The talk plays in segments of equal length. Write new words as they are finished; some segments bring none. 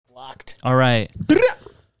locked. All right.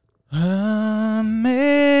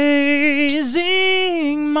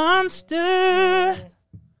 Amazing monster.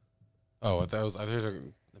 Oh, that was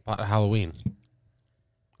about Halloween.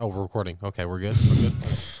 Oh, we're recording. Okay, we're good. We're good.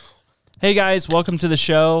 Hey guys, welcome to the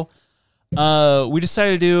show. We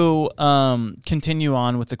decided to continue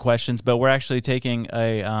on with the questions, but we're actually taking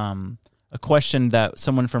a question that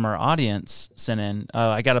someone from our audience sent in.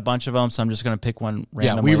 I got a bunch of them, so I'm just going to pick one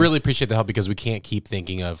randomly. Yeah, we really appreciate the help because we can't keep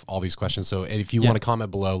thinking of all these questions. So if you want to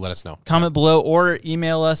comment below, let us know. Comment below or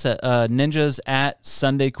email us at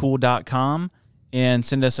ninjas@sundaycool.com and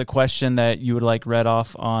send us a question that you would like read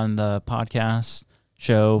off on the podcast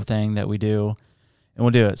show thing that we do, and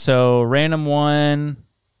we'll do it. So random one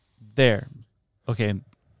there. Okay.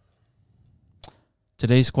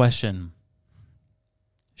 Today's question: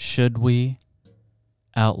 should we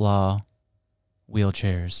outlaw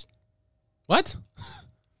wheelchairs? What?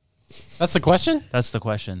 That's the question? That's the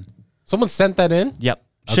question. Someone sent that in? Yep.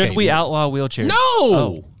 Should Okay. we outlaw wheelchairs? No!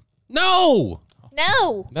 Oh. No!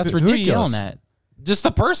 No. That's Who ridiculous. are you yelling at? Just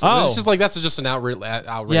the person. Oh. It's just like that's just an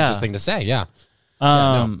outrageous thing to say. Yeah.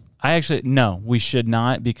 I actually, no, we should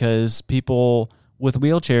not, because people with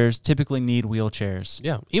wheelchairs typically need wheelchairs.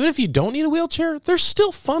 Yeah. Even if you don't need a wheelchair, they're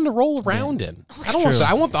still fun to roll around in. I don't want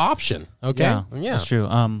I want the option. Okay. Yeah. That's true.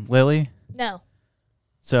 Lily? No.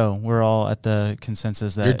 So we're all at the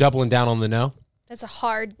consensus that You're doubling down on the no? That's a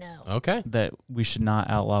hard no. Okay. that we should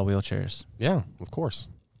not outlaw wheelchairs. Yeah, of course.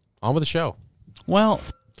 On with the show. Well,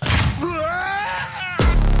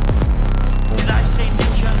 Did I say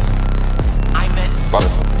ninja? I meant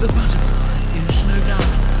butterfly. The butterfly is no doubt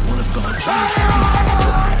one of God's most beautiful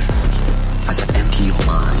creations. As I empty your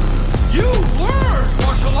mind. You learn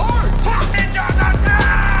martial arts! Ninjas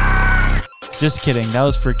attack! just kidding. That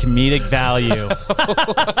was for comedic value.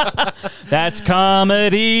 That's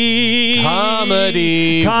comedy.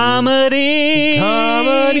 Comedy. Comedy.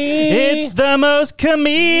 Comedy. It's the most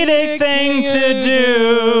comedic thing to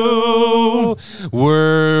do.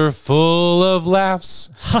 We're full of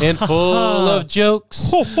laughs and full of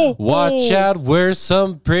jokes. Watch out, we're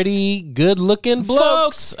some pretty good-looking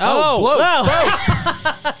blokes. Blokes.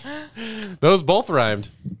 Those both rhymed.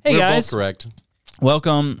 Hey, We're guys. both correct.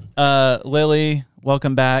 Welcome, Lily.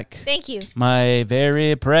 Welcome back. Thank you. My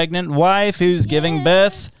very pregnant wife who's giving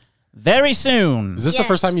birth very soon. Is this the Yes.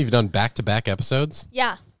 first time you've done back-to-back episodes?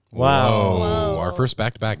 Yeah. Wow. Whoa. Our first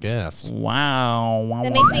back-to-back guest. Wow.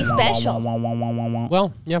 That makes me special.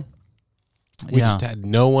 Well, yeah. We just had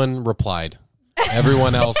no one replied.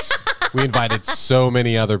 Everyone else, we invited so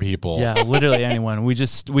many other people. Yeah, literally anyone. We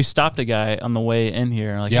stopped a guy on the way in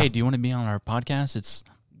here. Like, Yeah. hey, do you want to be on our podcast? It's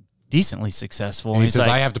decently successful. And he he's says,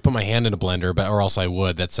 like, I have to put my hand in a blender, or else I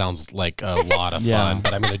would. That sounds like a lot of Yeah. fun,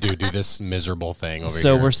 but I'm going to do this miserable thing over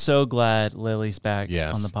so here. we're so glad Lily's back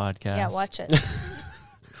Yes. on the podcast. Yeah, watch it.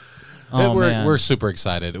 Oh, man. We're super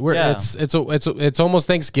excited. Yeah. It's almost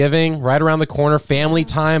Thanksgiving, right around the corner. Family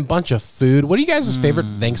time, bunch of food. What are you guys' favorite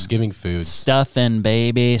Thanksgiving foods? Stuffing,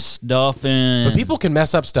 baby, stuffing. But people can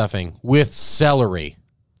mess up stuffing with celery.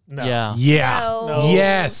 No. Yeah. Yeah. No.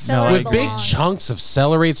 Yes. Celery With big belongs. chunks of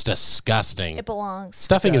celery, it's disgusting. It belongs.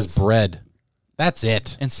 Stuffing is bread. That's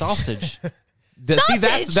it. And sausage. See,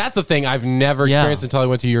 that's the thing I've never Yeah. experienced until I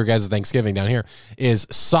went to your guys' Thanksgiving down here. Is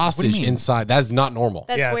sausage mean? inside? That is not normal.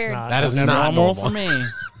 That's Yeah, it's weird. not. That is Never not normal normal for me.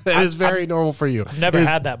 That is very normal for you. Never It is-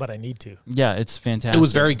 had that, but I need to. Yeah, it's fantastic. It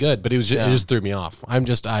was very good, but it was Yeah. it just threw me off. I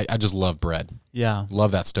just love bread. Yeah.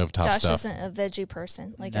 Love that stovetop Josh stuff. isn't a veggie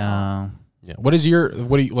person. Like at all. No. Yeah. What do you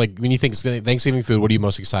like when you think Thanksgiving food? What are you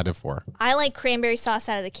most excited for? I like cranberry sauce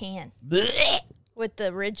out of the can with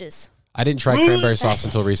the ridges. I didn't try cranberry sauce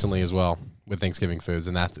until recently as well with Thanksgiving foods,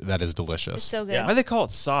 and that is It's delicious. so good. Yeah. Why do they call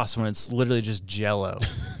it sauce when it's literally just Jello?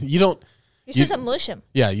 You don't. You're supposed to mush them.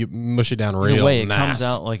 Yeah, you mush it down Either real way, it nice. comes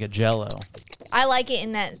out like a Jello. I like it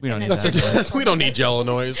in that. We don't in need that that. circle. We don't need Jello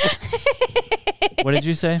noise. What did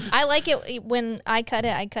you say? I like it when I cut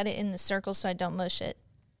it in the circle so I don't mush it,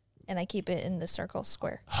 and I keep it in the circle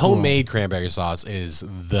square. Homemade cranberry sauce is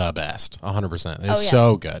the best, 100%. It's Oh, yeah.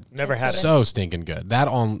 so good. Never It's had it. So stinking good. That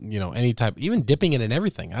on any type, even dipping it in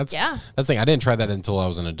everything. That's Yeah. the thing. I didn't try that until I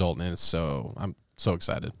was an adult, and I'm so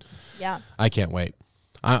excited. Yeah. I can't wait.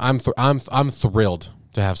 I'm thrilled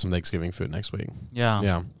to have some Thanksgiving food next week. Yeah.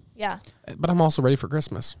 Yeah, Yeah. but I'm also ready for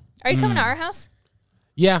Christmas. Are you coming to our house?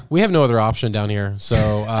 Yeah, we have no other option down here, so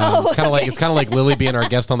it's kind of like Lily being our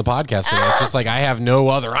guest on the podcast today. It's just like I have no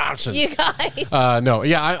other options. You guys. No,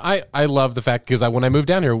 yeah, I love the fact because when I moved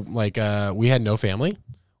down here, like we had no family,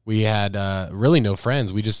 we had really no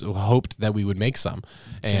friends. We just hoped that we would make some,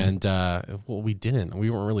 and well, we didn't.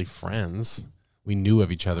 We weren't really friends. we knew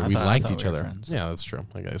of each other. We I liked thought each we were other. friends. Yeah, that's true.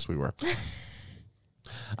 I guess we were.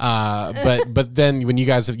 But then when you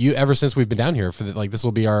guys ever since we've been down here for this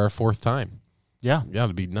will be our 4th time. Yeah. Yeah,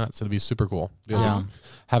 it'll be nuts. It'll be super cool. Be able to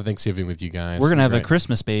have Thanksgiving with you guys. We're going to have a Great.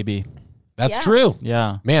 Christmas baby. That's Yeah. true.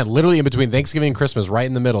 Yeah. Man, literally in between Thanksgiving and Christmas, right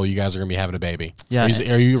in the middle, you guys are going to be having a baby. Yeah.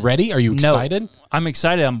 Are you ready? Are you excited? No, I'm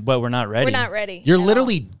excited, but we're not ready. We're not ready. You're at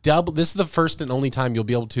literally double. This is the first and only time you'll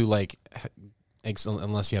be able to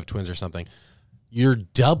unless you have twins or something. You're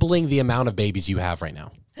doubling the amount of babies you have right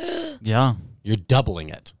now. Yeah. You're doubling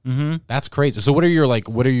it. Mm-hmm. That's crazy. So what are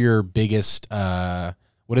your biggest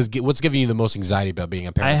what's giving you the most anxiety about being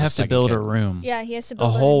a parent? I of have to second build kid? a room. Yeah, he has to A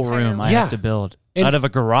build whole an entire room I Yeah. have to build And- out of a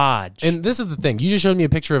garage. And this is the thing. You just showed me a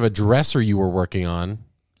picture of a dresser you were working on.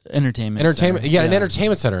 Entertainment. Entertainment. center. Yeah, an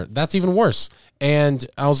entertainment center. That's even worse. And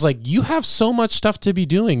I was like, you have so much stuff to be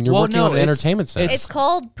doing. You're working on an entertainment center. It's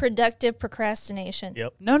called productive procrastination.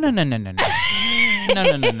 Yep. No. No.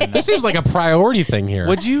 This seems like a priority thing here.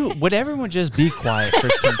 Would everyone just be quiet for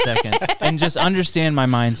 10 seconds and just understand my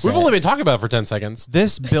mindset? We've only been talking about it for 10 seconds.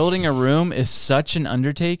 This building a room is such an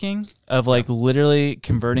undertaking of literally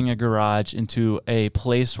converting a garage into a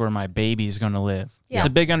place where my baby's going to live. Yeah. It's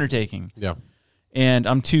a big undertaking. Yeah. And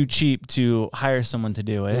I'm too cheap to hire someone to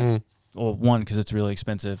do it. Mm-hmm. Well, one, because it's really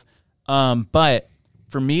expensive. But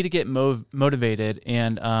for me to get motivated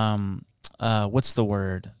and what's the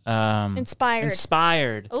word?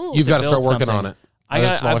 Inspired. Ooh. You've got to start build working on something.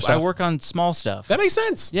 it. I work on small stuff. That makes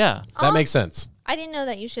sense. Yeah. That makes sense. I didn't know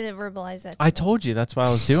that. You should have verbalized that. I told you that's why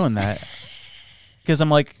I was doing that. Because I'm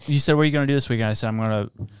like, you said, what are you going to do this weekend? I said, I'm going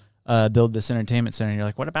to build this entertainment center. And you're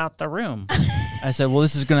like, what about the room? I said, well,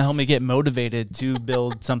 this is going to help me get motivated to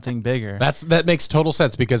build something bigger. That makes total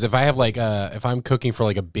sense because if I have if I'm cooking for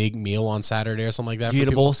a big meal on Saturday or something like that, You for eat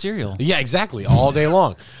a people- bowl of cereal. Yeah, exactly. All day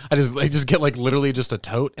long. I just get literally just a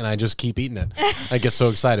tote and I just keep eating it. I get so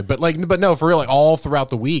excited. But no, for real, all throughout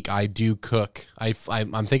the week I do cook. I'm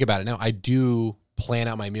thinking about it now. I do plan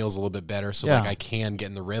out my meals a little bit better so Yeah. I can get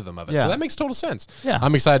in the rhythm of it. Yeah. So that makes total sense. Yeah.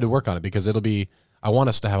 I'm excited to work on it because I want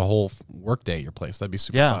us to have a whole work day at your place. That'd be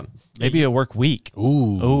super Yeah. fun. Maybe a work week.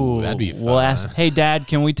 Ooh, that'd be fun. We'll ask, hey, Dad,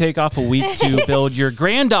 can we take off a week to build your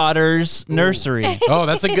granddaughter's nursery? Oh,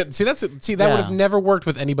 that's a good. That Yeah. would have never worked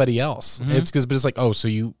with anybody else. Mm-hmm. But it's like, oh, so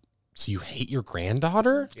you hate your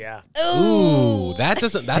granddaughter? Yeah. Ooh, that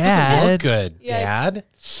doesn't look Dad. good, Yeah. Dad.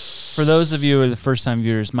 For those of you who are the first-time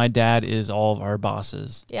viewers, my dad is all of our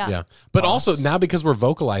bosses. Yeah. Yeah. But also now because we're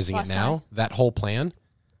vocalizing Boss it now, that whole plan.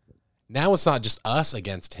 Now it's not just us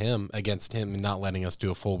against him and not letting us do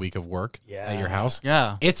a full week of work at your house.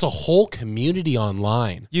 Yeah. It's a whole community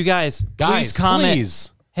online. You guys, Guys, please comment.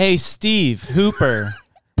 please. Hey, Steve Hooper,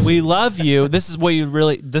 we love you. This is what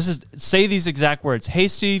say these exact words. Hey,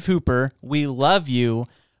 Steve Hooper, we love you,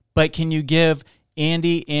 but can you give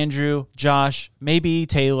Andy, Andrew, Josh, maybe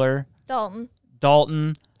Taylor, Dalton,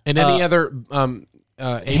 And any other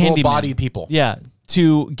able-bodied people. yeah,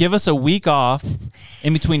 to give us a week off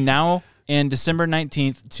in between now and December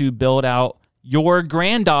 19th to build out your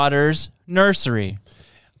granddaughter's nursery.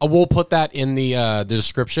 We'll put that in the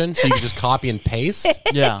description so you can just copy and paste.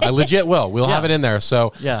 Yeah. I legit will. We'll have it in there.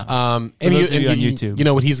 So Yeah. and those of you on YouTube. you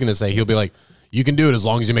know what he's gonna say? He'll be like, "You can do it as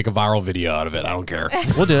long as you make a viral video out of it. I don't care."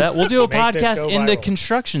 We'll do that. We'll do a Make this podcast go in the viral.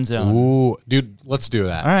 construction zone. Ooh, dude, let's do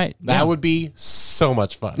that. All right. that Yeah. would be so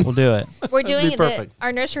much fun. We'll do it. We're doing be it. perfect.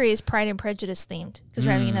 Our nursery is Pride and Prejudice themed because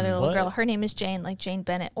we're having another little girl. Her name is Jane, like Jane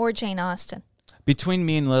Bennett or Jane Austen. Between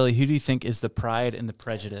me and Lily, who do you think is the Pride and the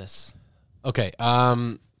Prejudice? Okay,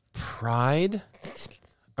 Pride.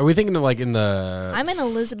 Are we thinking of in the? I'm an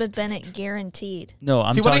Elizabeth Bennet guaranteed. No,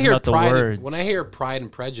 I'm See, when I talking hear about the pride, words. when I hear Pride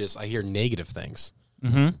and Prejudice, I hear negative things.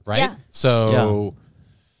 Mm-hmm. Right. Yeah. So.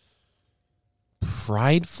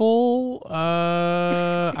 Prideful.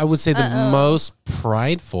 I would say the most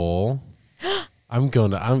prideful.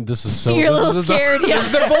 This is so. You're a this little is- scared. Yeah.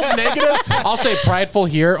 They're both negative. I'll say prideful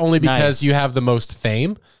here only because Nice. you have the most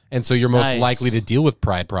fame, and so you're most Nice. likely to deal with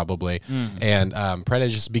pride probably, and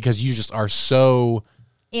prejudice because you just are so.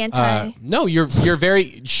 Anti. No, you're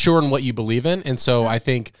very sure in what you believe in, and so I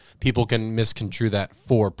think people can misconstrue that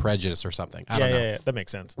for prejudice or something. I don't know. Yeah. That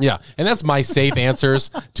makes sense. Yeah, and that's my safe answers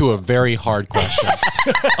to a very hard question.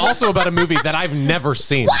 Also about a movie that I've never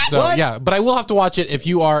seen. So yeah, but I will have to watch it if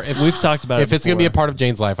We've talked about it if it's going to be a before. part of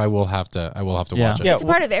Jane's life, I will have to Yeah. watch it. Yeah. It's a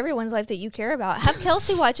part of everyone's life that you care about. Have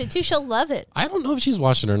Kelsey watch it too. She'll love it. I don't know if she's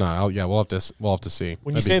watching or not. We'll have to see.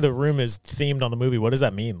 When you That'd say be- the room is themed on the movie, what does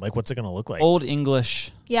that mean? Like, what's it going to look like? Old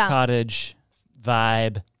English Yeah. cottage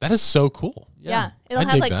vibe. that is so cool. Yeah. It'll I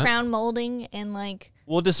have dig like that. crown molding and like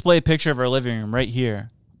We'll display a picture of our living room right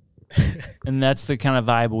here. And that's the kind of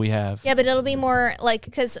vibe we have. Yeah, but it'll be more like,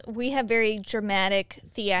 because we have very dramatic,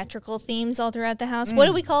 theatrical themes all throughout the house. What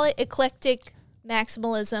do we call it? Eclectic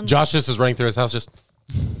maximalism. Josh just is running through his house just.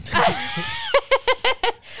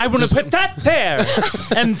 I want to put that there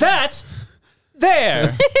and that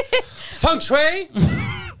there. Feng shui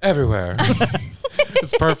everywhere.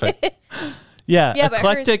 It's perfect. Yeah, Yeah, but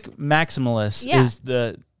eclectic maximalist Yeah. is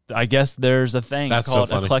the. I guess there's a thing That's so called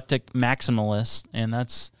funny. eclectic maximalist, and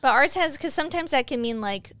that's But ours has, because sometimes that can mean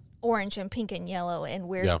like orange and pink and yellow and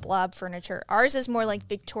weird Yeah. blob furniture. Ours is more like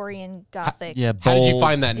Victorian Gothic. yeah. How did you bold-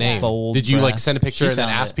 find that name? bold Did you like brass. send a picture She and then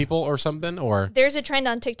found ask it. people or something? Or There's a trend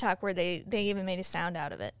on TikTok where they even made a sound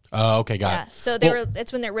out of it. oh, okay, got Yeah. it. So Well,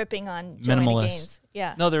 that's when they're ripping on Joanna Minimalist. Gaines.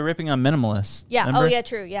 Yeah. No, they're ripping on minimalist. Yeah. Remember? Oh yeah,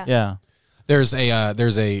 true. Yeah. Yeah. There's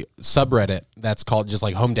a subreddit that's called just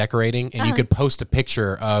like home decorating, and you could post a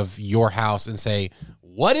picture of your house and say,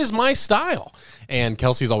 "What is my style?" And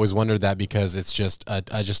Kelsey's always wondered that because it's just a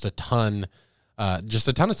ton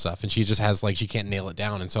of stuff, and she just has like she can't nail it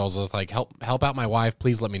down. And so I was just like, help out my wife,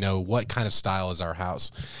 please let me know what kind of style is our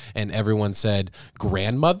house. And everyone said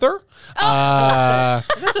grandmother.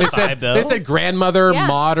 vibe, though. They said grandmother, Yeah.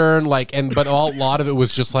 modern, like, but a lot of it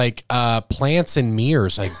was just like plants and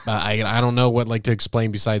mirrors. Like I don't know what like to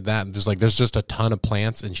explain beside that. There's just a ton of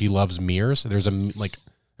plants, and she loves mirrors. There's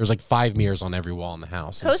like 5 mirrors on every wall in the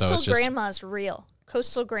house. And so Coastal it's just, grandma's real.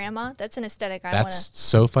 Coastal grandma. That's an aesthetic I that's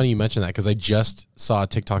so funny you mentioned that because I just saw a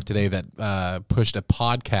TikTok today that pushed a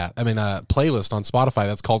playlist on Spotify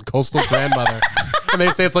that's called Coastal Grandmother. And they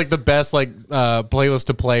say it's like the best like playlist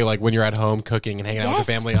to play like when you're at home cooking and hanging out with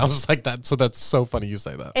the Yes. family. I was just like that. So that's so funny you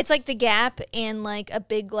say that. It's like the Gap and like a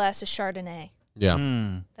big glass of Chardonnay.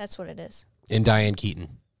 Yeah. That's what it is. And Diane Keaton.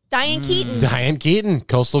 Diane Keaton. Diane Keaton,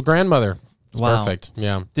 Coastal Grandmother. It's Wow. perfect.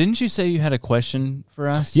 Yeah. Didn't you say you had a question for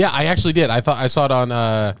us? Yeah, I actually did. I saw it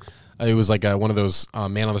on it was like one of those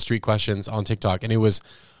man on the street questions on TikTok, and it was,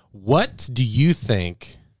 what do you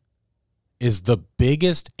think is the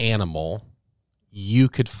biggest animal you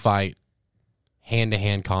could fight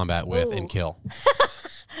hand-to-hand combat with and Ooh. kill?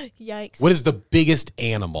 Yikes. What is the biggest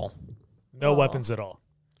animal? No weapons at all.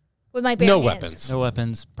 With my bare No hands. weapons. No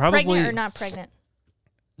weapons. Probably. Pregnant or not pregnant?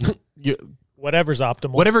 Whatever's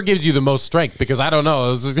optimal. Whatever gives you the most strength, because I don't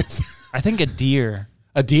know. I think a deer.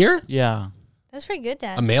 A deer? Yeah. That's pretty good,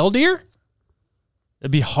 Dad. A male deer?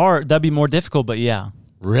 It'd be hard. That'd be more difficult, but yeah.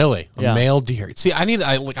 Really? A Yeah. male deer. See,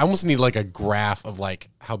 I almost need like a graph of like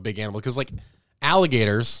how big animal, because like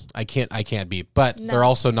alligators I can't beat, but they're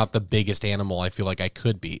also not the biggest animal I feel like I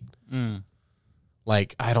could beat.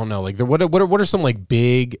 Like I don't know, like what are some like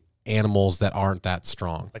big animals that aren't that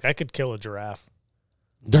strong? Like I could kill a giraffe.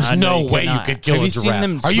 There's I know no you way cannot. you could kill Have a you giraffe. seen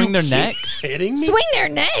them Are you swing their necks? kidding me? Swing their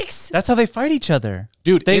necks. That's how they fight each other.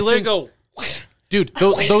 Dude, They it's literally ins- go. Dude,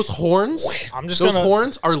 those horns, I'm just those gonna-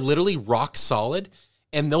 horns are literally rock solid,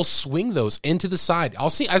 and they'll swing those into the side.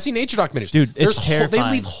 I've seen nature documentaries. Dude, it's They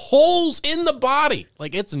terrifying. leave holes in the body.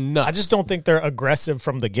 Like it's nuts. I just don't think they're aggressive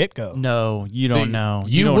from the get go. No, you don't know.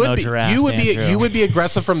 You don't would know be. giraffes, You would Andrew. be. You would be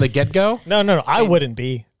aggressive from the get go. No. I wouldn't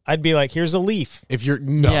be. I'd be like, here's a leaf. If you're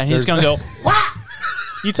no, Yeah, he's there's- gonna go.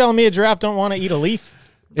 You telling me a giraffe don't want to eat a leaf?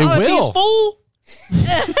 It "Oh, will. he's full."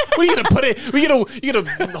 What are you gonna put it? You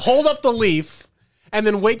gonna hold up the leaf and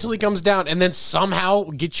then wait till he comes down, and then somehow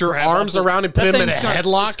get your arms around and put him in a It's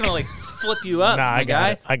headlock. gonna like flip you up. Nah, my I got guy.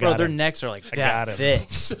 it. I Bro, got their it. necks are like I that got it.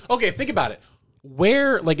 thick. Okay, think about it.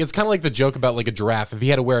 Where, like, it's kind of like the joke about like a giraffe. If he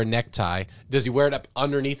had to wear a necktie, does he wear it up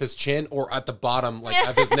underneath his chin or at the bottom, like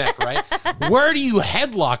at his neck? Right? Where do you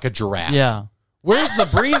headlock a giraffe? Yeah. Where's the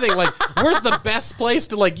breathing? Like, where's the best place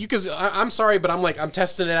to like you? Because I'm sorry, but I'm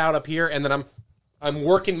testing it out up here, and then I'm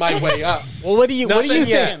working my way up. Well, what do you Nothing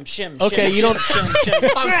yet. think? Shim, Okay, shim, you don't- shim, shim,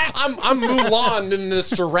 shim. I'm Mulan in this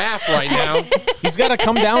giraffe right now. He's got to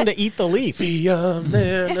come down to eat the leaf.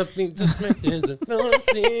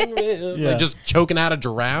 Like just choking out a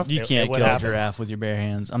giraffe, You It can't would kill a happen. giraffe with your bare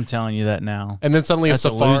hands. I'm telling you that now. and then suddenly That's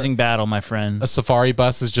a losing battle, my friend. a safari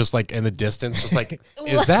bus is just like in the distance, just like,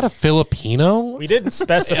 is that a Filipino? We didn't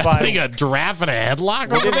specify. Putting a giraffe in a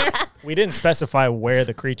headlock over there? We didn't specify where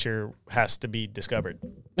the creature has to be discovered.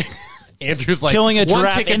 Andrew's like, Killing a "One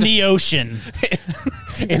giraffe ticket in the ocean.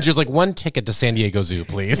 Andrew's like, 1 ticket to San Diego Zoo,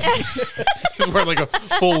 please. He's wearing like a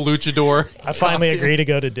full luchador. I finally costume. agree to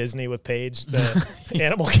go to Disney with Paige, the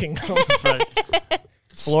Animal Kingdom.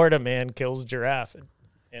 Florida man kills giraffe in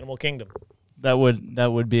Animal Kingdom. That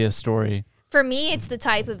would be a story. For me, it's the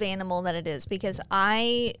type of animal that it is because are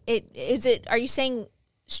you saying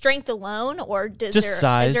strength alone or Just is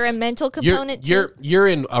size. there a mental component to it? You're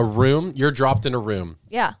in a room. You're dropped in a room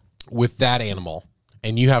Yeah. with that animal,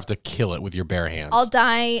 and you have to kill it with your bare hands. I'll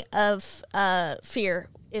die of fear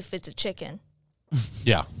if it's a chicken.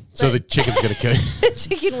 Yeah. So the chicken's gonna kill you.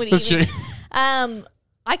 Chicken would eat me.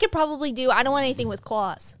 I could probably do. I don't want anything with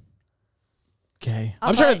claws. Okay.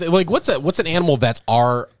 I'm trying to think, like what's an animal that's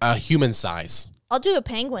our human size? I'll do a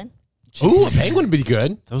penguin. Ooh, a penguin would be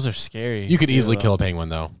good. Those are scary. You could easily kill a penguin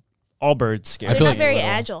though. All birds scary. I They're feel not like very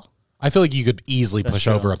agile. I feel like you could easily push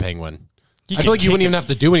true. over a penguin. I can feel like you kick wouldn't even have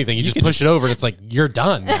to do anything. You just push it over and it's like, you're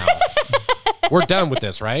done now. We're done with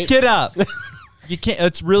this, right? Get up. You can't.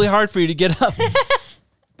 It's really hard for you to get up.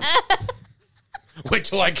 Wait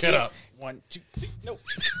till I get up. 1, 2, 3.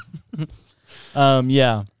 No.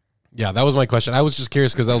 Yeah. Yeah, that was my question. I was just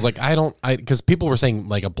curious because I was like, because people were saying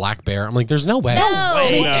like a black bear. I'm like, there's no way. No.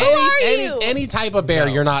 Any, Who are you? any type of bear,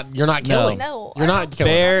 you're not killing. No. You're not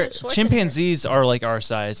killing. Bear Schwarzenegger. chimpanzees are like our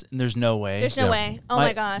size, and there's no way. There's no Yeah. way. Oh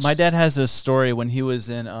my gosh. My dad has this story when he was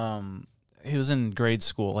in grade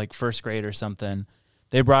school, like first grade or something.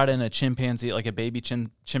 They brought in a chimpanzee, like a baby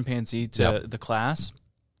chimpanzee, to the class,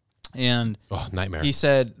 and Nightmare. he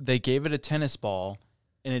said they gave it a tennis ball,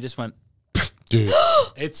 and it just went. Dude,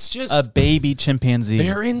 it's just A baby chimpanzee.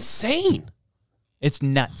 they're insane. It's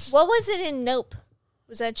nuts. What was it in Nope?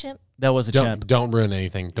 Was that chimp? That was a chimp. Don't ruin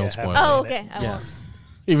anything. Don't spoil Oh, it. okay. I Yeah. won't.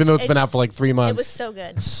 Even though it's been out for like 3 months. It was so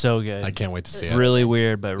good. So good. I can't wait to see it. Really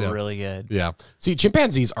weird, but Yeah. really good. Yeah. See,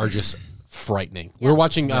 chimpanzees are just frightening. We were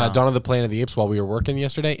watching Dawn of the Planet of the Apes while we were working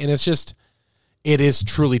yesterday, and it is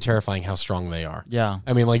truly terrifying how strong they are. Yeah.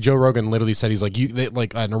 I mean, like Joe Rogan literally said, he's like,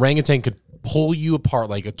 like an orangutan could pull you apart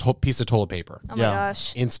like a piece of toilet paper Oh my Yeah.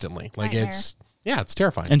 gosh. instantly. Like Nightmare. it's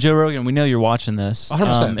terrifying. And Joe Rogan, we know you're watching this.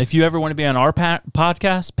 100%. If you ever want to be on our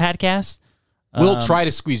podcast, We'll try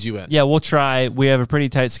to squeeze you in. yeah, we'll try. We have a pretty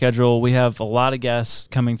tight schedule. We have a lot of guests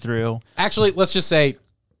coming through. Actually, let's just say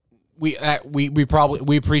we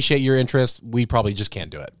appreciate your interest. We probably just can't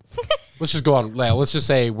do it. Let's just go on. Let's just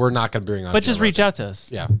say we're not going to bring on. But just Joe reach Rogan. out to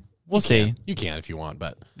us. Yeah, We'll see. you can if you want,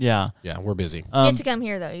 but Yeah. yeah, we're busy. You have to come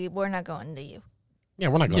here though. We're not going to you. Yeah,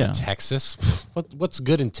 we're not going Yeah. to Texas. What's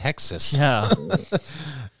good in Texas? Yeah.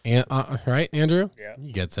 And, right, Andrew? Yeah.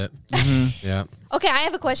 He gets it. Mm-hmm. Yeah. Okay, I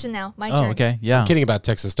have a question now. My Oh, turn. okay. Yeah. I'm kidding about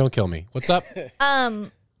Texas. Don't kill me. What's up?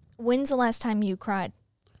 When's the last time you cried?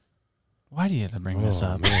 Why do you have to bring this Oh,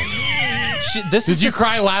 up? man. This Did is you just-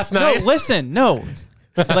 cry last No, night? listen. No.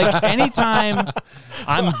 Like anytime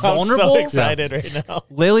I'm I'm vulnerable, so excited right now.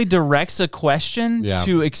 Lily directs a question Yeah.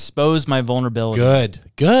 to expose my vulnerability.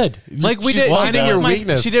 Good. Like we She's did, finding your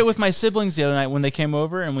weakness. She did it with my siblings the other night when they came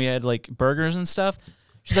over and we had like burgers and stuff.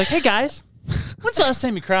 She's like, "Hey guys, when's the last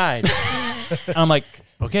time you cried?" And I'm like,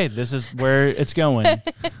 "Okay, this is where it's going."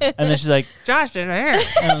 And then she's like, "Josh did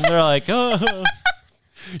it," and they're like, "Oh."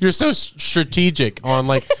 You're so strategic on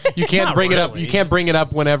like you can't Not bring it up. really. You can't bring it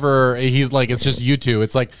up whenever he's like it's just you two.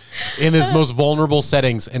 It's like in his most vulnerable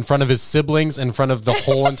settings, in front of his siblings, in front of the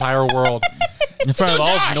whole entire world. In front of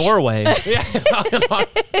all Josh! of Norway.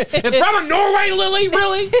 In front of Norway, Lily,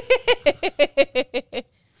 really?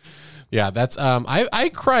 Yeah, that's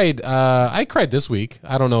I cried this week.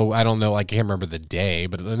 I don't know, I can't remember the day,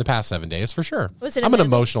 but in the past 7 days for sure. Was it a I'm an movie?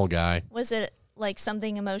 emotional guy. Was it like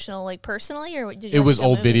something emotional, like personally, or did you? It have was to go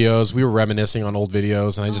old movie? videos. We were reminiscing on old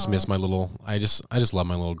videos, and I just miss my little. I just love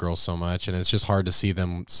my little girls so much, and it's just hard to see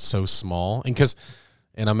them so small.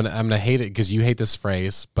 And I'm gonna hate it because you hate this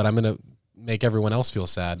phrase, but I'm gonna make everyone else feel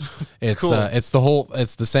sad. It's Cool.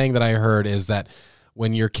 it's the saying that I heard is that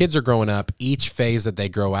when your kids are growing up, each phase that they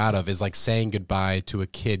grow out of is like saying goodbye to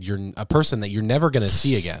a person that you're never gonna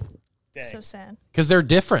see again So sad. because they're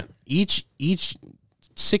different. Each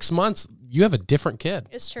 6 months, you have a different kid.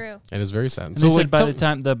 It's true. It is very sad. And they like, said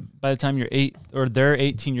by the time you're 8 or they're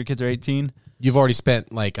 18, your kids are 18, you've already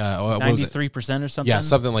spent like what was it? 93% or something. Yeah,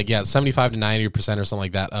 something like 75 to 90% or something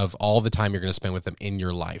like that of all the time you're going to spend with them in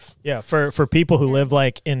your life. Yeah, for people who live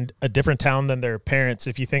like in a different town than their parents,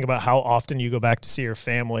 if you think about how often you go back to see your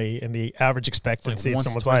family and the average expectancy of once,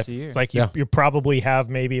 someone's twice life, a year. it's like you probably have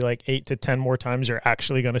maybe like 8 to 10 more times you're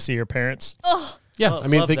actually going to see your parents. Oh, Yeah, Love- I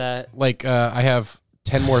mean, love think, that. like I have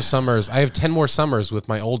 10 more summers. I have 10 more summers with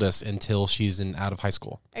my oldest until she's out of high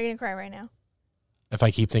school. are you gonna cry right now? If I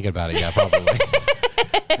keep thinking about it, yeah, probably.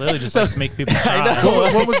 Literally just likes to make people cry.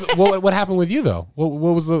 what happened with you though?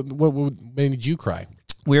 What made you cry?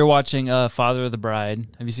 We were watching Father of the Bride.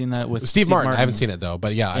 Have you seen that with Steve Martin. I haven't seen it though,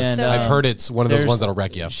 but yeah, And, I've heard it's one of those there's- ones that'll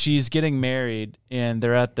wreck you. She's getting married, and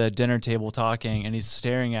they're at the dinner table talking, and he's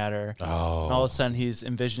staring at her. Oh. And all of a sudden, he's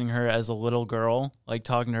envisioning her as a little girl, like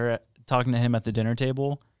talking to him at the dinner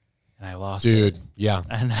table. And I lost Dude, it. yeah.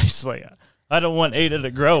 And I was like, I don't want Ada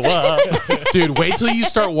to grow up. Dude, wait till you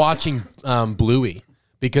start watching Bluey.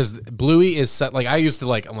 because Bluey is set, like I used to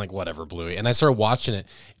like, I'm like, whatever, Bluey. And I started watching it,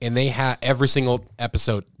 and they have every single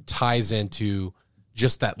episode ties into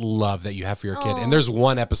just that love that you have for your kid. And there's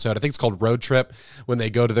one episode, I think it's called Road Trip, when they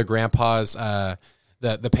go to their grandpa's,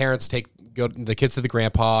 the parents go the kids to the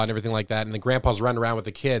grandpa and everything like that. And the grandpa's running around with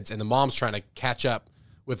the kids, and the mom's trying to catch up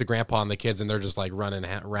with the grandpa and the kids, and they're just like running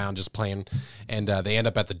around, just playing. And they end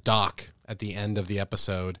up at the dock at the end of the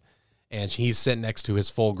episode, and he's sitting next to his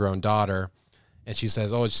full-grown daughter, and she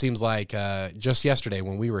says, "Oh, it seems like just yesterday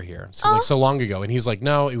when we were here." So like so long ago, and he's like,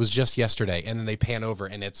 "No, it was just yesterday." And then they pan over,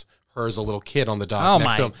 and it's her as a little kid on the dock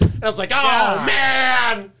next to him. And I was like, "Oh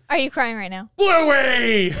man, Are you crying right now?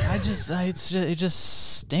 Bluey!" It just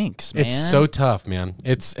stinks, man. It's so tough, man.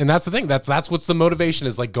 And that's the thing. That's what's the motivation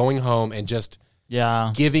is like going home and just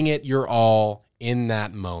giving it your all in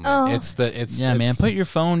that moment. Man. Put your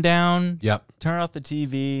phone down. Yep. Turn off the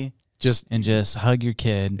TV. Just hug your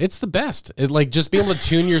kid. It's the best. It like just being able to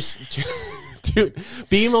tune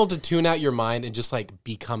being able to tune out your mind and just like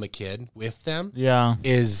become a kid with them. Yeah,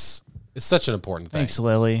 is such an important thing. Thanks,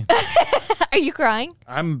 Lily. Are you crying?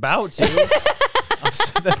 I'm about to.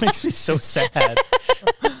 That makes me so sad.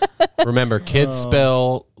 Remember, kids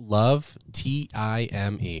spell love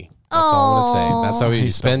Time. That's all I'm gonna say. That's how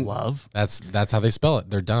you spend love. That's how they spell it.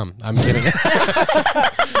 They're dumb. I'm kidding.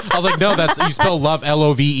 I was like, no, you spell love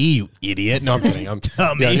Love, you idiot. No, I'm kidding. I'm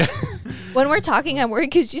dummy. Yeah. When we're talking, I'm worried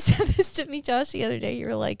because you said this to me, Josh, the other day. You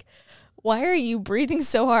were like, "Why are you breathing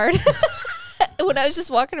so hard?" When I was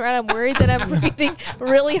just walking around, I'm worried that I'm breathing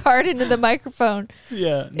really hard into the microphone.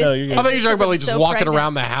 Yeah, no, you're good. I thought you were talking about like just walking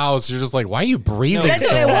around the house. You're just like, why are you breathing? That's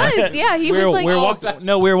so what it hard? was. Yeah, he was like,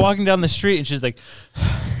 we were walking down the street, and she's like,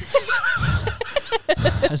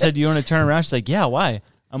 I said, "Do you want to turn around?" She's like, "Yeah, why?"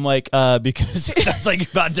 I'm like, because it sounds like you're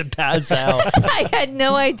about to pass out. I had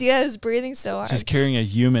no idea I was breathing so hard. She's carrying a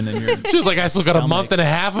human in your She was like, I still got a month and a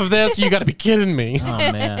half of this. You got to be kidding me. Oh,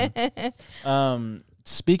 man.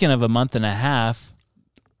 Speaking of a month and a half,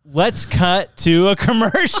 let's cut to a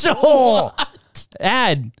commercial.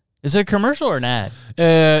 Ad. Is it a commercial or an ad?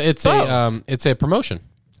 It's a promotion.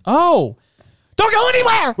 Oh. Don't go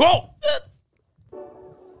anywhere. Whoa.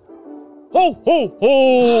 Ho, ho,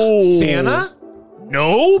 ho. Santa?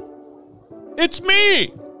 Nope. It's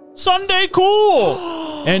me, Sunday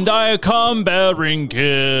Cool. And I come bearing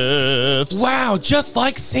gifts. Wow, just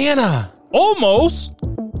like Santa. Almost.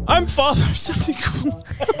 I'm Father Sunday Cool.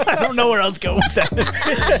 I don't know where else to go with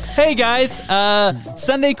that. Hey guys,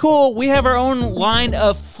 Sunday Cool, we have our own line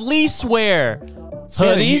of fleeceware.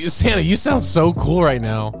 Hoodies. Santa, you sound so cool right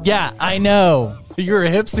now. Yeah, I know. You're a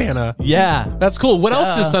hip Santa. Yeah. That's cool. What else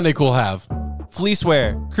does Sunday Cool have?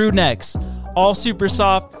 Fleeceware, crew necks, all super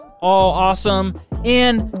soft, all awesome.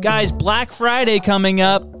 And guys, Black Friday coming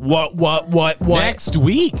up. What? Next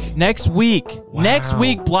week. Next week. Wow. Next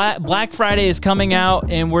week, Black Friday is coming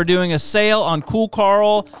out, and we're doing a sale on Cool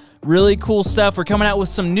Carl. Really cool stuff. We're coming out with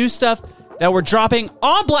some new stuff that we're dropping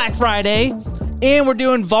on Black Friday, and we're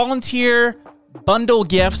doing volunteer bundle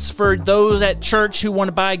gifts for those at church who want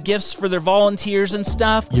to buy gifts for their volunteers and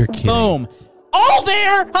stuff. You're kidding. Boom. All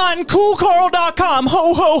there on coolcarl.com.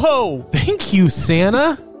 Ho, ho, ho. Thank you,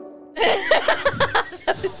 Santa.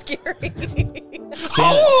 That was scary.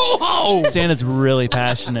 Santa's really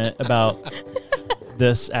passionate about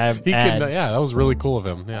this ad. Yeah, that was really cool of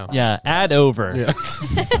him. Yeah. Yeah, ad over. Yeah.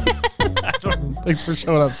 Thanks for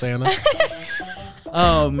showing up, Santa.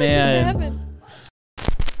 Oh, What man. just happened?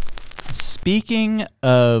 Speaking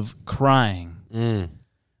of crying,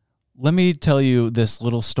 let me tell you this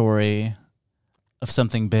little story of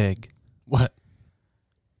something big. What?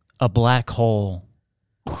 A black hole.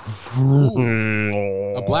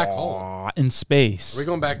 A black hole. In space. Are we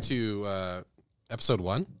going back to episode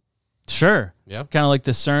 1? Sure. Yeah. Kind of like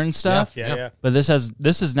the CERN stuff. Yeah. But this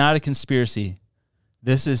is not a conspiracy.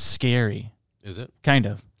 This is scary. Is it? Kind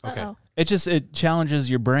of. Okay. Uh-oh. It challenges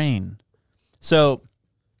your brain. So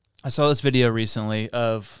I saw this video recently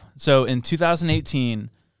so in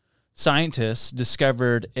 2018, scientists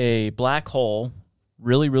discovered a black hole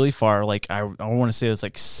really, really far. Like I want to say it was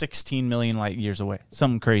like 16 million light years away.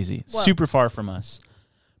 Something crazy. Whoa. Super far from us.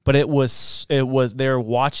 But they were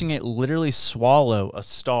watching it literally swallow a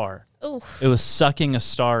star. Oof. It was sucking a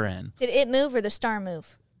star in. Did it move or the star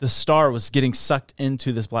move? The star was getting sucked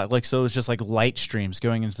into this black, so it was just like light streams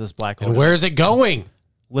going into this black hole. And where is it going?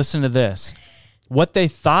 Listen to this. What they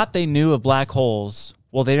thought they knew of black holes,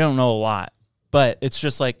 well, they don't know a lot, but it's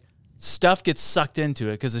just like stuff gets sucked into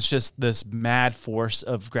it because it's just this mad force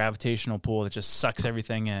of gravitational pull that just sucks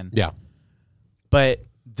everything in. Yeah. But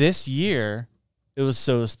this year, it was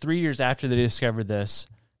 3 years after they discovered this.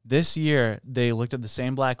 This year, they looked at the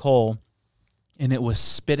same black hole, and it was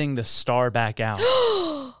spitting the star back out.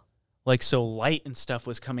 Like, so light and stuff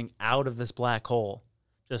was coming out of this black hole.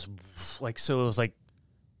 Just like, so it was like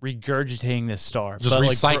regurgitating this star. Just but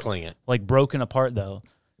recycling it. Like broken apart though.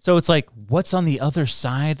 So it's like, what's on the other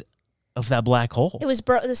side of that black hole? It was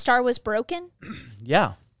the star was broken.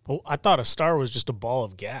 Yeah. Well, I thought a star was just a ball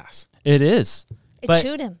of gas. It is. It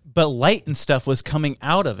chewed him. But light and stuff was coming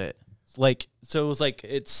out of it. Like, so it was like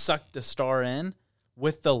it sucked the star in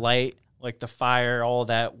with the light, like the fire, all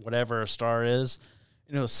that, whatever a star is,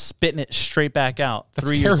 and it was spitting it straight back out. That's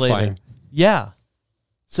 3 years terrifying. later. Yeah.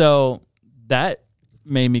 So that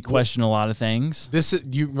made me question a lot of things.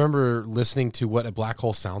 Do you remember listening to what a black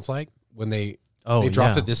hole sounds like when they dropped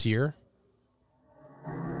yeah. it this year?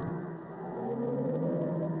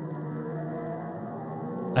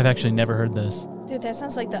 I've actually never heard this. Dude, that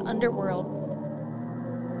sounds like the underworld.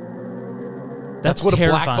 That's what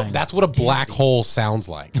terrifying. that's what a black hole sounds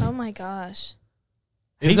like. Oh my gosh.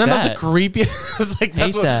 Isn't Hate that that. the creepiest? It's like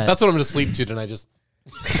Hate that. that's what I'm going to sleep to tonight. Just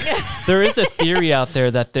There is a theory out there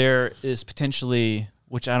that there is potentially,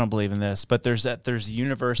 which I don't believe in this, but there's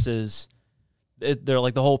universes. They're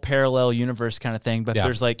like the whole parallel universe kind of thing, but Yeah.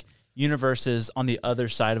 there's like universes on the other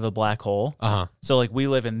side of a black hole. So like we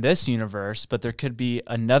live in this universe, but there could be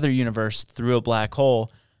another universe through a black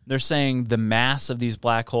hole. They're saying the mass of these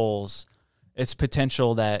black holes, it's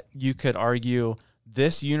potential that you could argue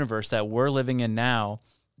this universe that we're living in now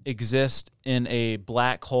exists in a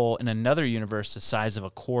black hole in another universe the size of a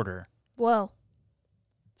quarter. Whoa.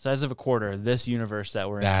 Size of a quarter, this universe that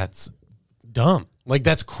we're in. that's dumb. Like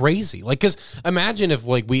that's crazy. Like cuz imagine if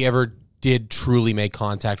like we ever did truly make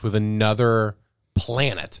contact with another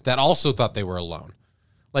planet that also thought they were alone.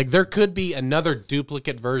 Like there could be another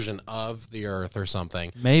duplicate version of the Earth or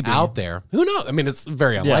something Maybe. out there. Who knows? I mean, it's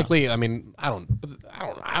very unlikely. I mean, I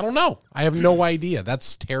don't know. I have no idea.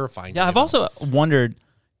 That's terrifying. Yeah, I've also wondered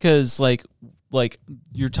because like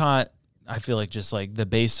you're taught. I feel like just like the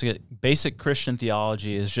basic Christian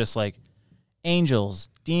theology is just like angels,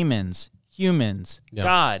 demons, humans, Yeah.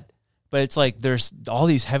 God. But it's like there's all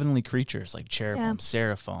these heavenly creatures like cherubim, Yeah.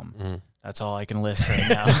 seraphim. That's all I can list right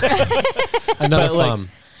now. another but, like, thumb.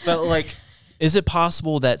 But like, is it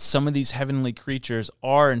possible that some of these heavenly creatures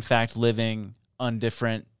are in fact living on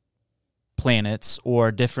different planets or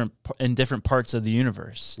in different parts of the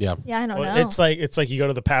universe? Yeah. Yeah, I don't Well, know. it's like you go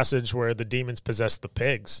to the passage where the demons possess the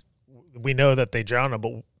pigs. We know that they drown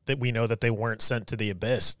them, but we know that they weren't sent to the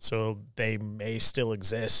abyss, so they may still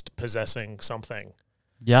exist, possessing something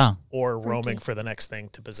Yeah. or roaming for the next thing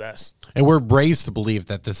to possess. And we're raised to believe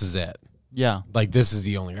that this is it. Yeah. Like this is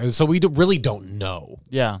the only. So we really don't know.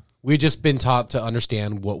 Yeah. We've just been taught to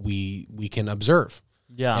understand what we can observe.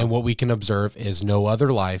 Yeah. And what we can observe is no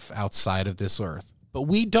other life outside of this earth. But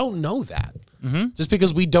we don't know that. Just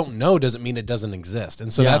because we don't know doesn't mean it doesn't exist.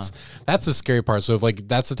 And so Yeah. that's the scary part. So if like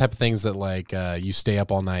that's the type of things that like you stay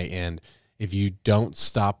up all night, and if you don't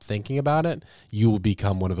stop thinking about it, you will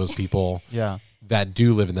become one of those people Yeah. that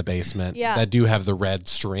do live in the basement, Yeah. that do have the red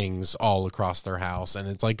strings all across their house. And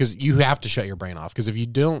it's like, because you have to shut your brain off. Because if you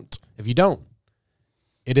don't,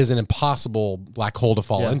 it is an impossible black hole to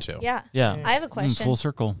fall Yeah. into. yeah. Yeah. I have a question. Full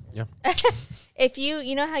circle. Yeah. If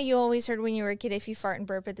you know how you always heard when you were a kid, if you fart and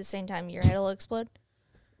burp at the same time, your head will explode?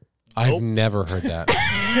 I've never heard that.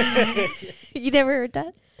 You never heard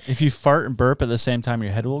that? If you fart and burp at the same time,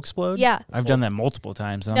 your head will explode? Yeah. I've done that multiple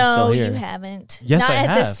times, and I'm No, still here. you haven't. Yes, Not I at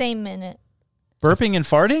the have. same minute. Burping and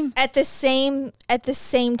farting? At the same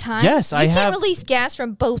time? Yes, I You can't have. release gas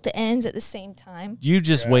from both ends at the same time. You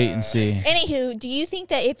just wait and see. Anywho, do you think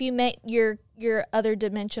that if you met your other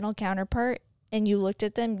dimensional counterpart and you looked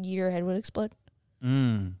at them, your head would explode?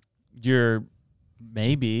 You're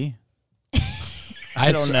maybe.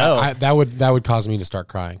 I don't know. That would cause me to start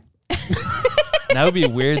crying. That would be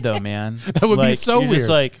weird though, man. That would be so you're weird. Just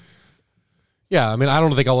like, Yeah, I mean, I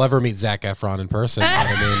don't think I'll ever meet Zac Efron in person. But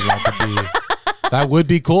I mean, that would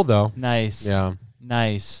be cool though. nice. Yeah.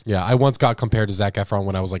 Nice. Yeah, I once got compared to Zac Efron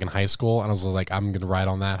when I was like in high school, and I was like, I'm gonna ride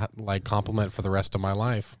on that like compliment for the rest of my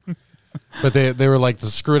life. But they were like the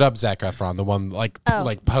screwed up Zac Efron, the one like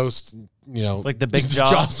post, Like the big jaw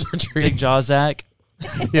jaw surgery. Big jaw Zach.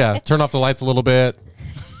 Yeah, turn off the lights a little bit.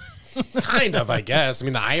 Kind of, I guess. I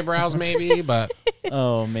mean, the eyebrows maybe, but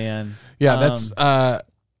Oh man. yeah, that's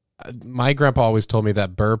my grandpa always told me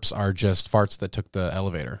that burps are just farts that took the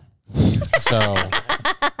elevator.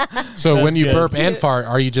 So when you good. burp and fart,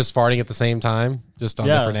 are you just farting at the same time, just on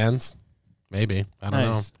Yeah. different ends? Maybe. I don't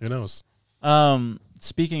know. Nice. Who knows?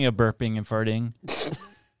 Speaking of burping and farting,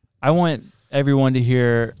 I want everyone to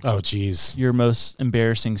hear Oh, geez. your most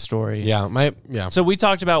embarrassing story. Yeah, So we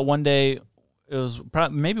talked about one day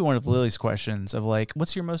maybe one of Lily's questions of like,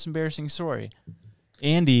 what's your most embarrassing story?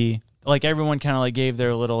 Andy, like everyone kind of like gave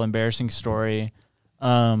their little embarrassing story.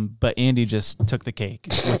 But Andy just took the cake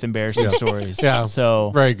with embarrassing stories. Yeah.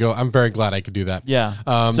 So I'm very glad I could do that.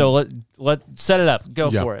 yeah. So let set it up. Go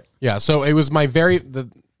for it. Yeah. So it was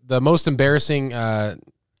the most embarrassing,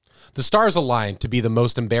 the stars aligned to be the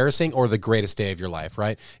most embarrassing or the greatest day of your life,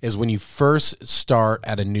 right? Is when you first start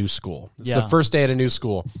at a new school. It's the first day at a new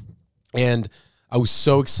school. And I was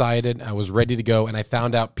so excited. I was ready to go. And I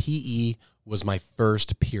found out PE was my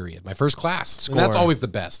first period, my first class. And that's always the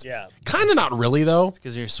best. Yeah. Kind of not really, though.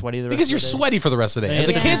 Because you're sweaty Because you're sweaty for the rest of the day. As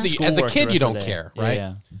a kid, you don't care, right?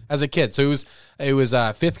 Yeah. As a kid. So it was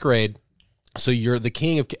fifth grade. So you're the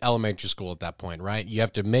king of elementary school at that point, right? You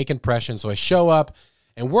have to make impressions. So I show up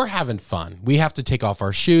and we're having fun. We have to take off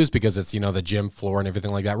our shoes because it's, the gym floor and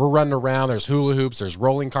everything like that. We're running around. There's hula hoops. There's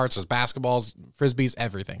rolling carts. There's basketballs, frisbees,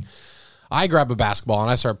 everything. I grab a basketball and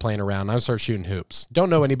I start playing around. And I start shooting hoops. Don't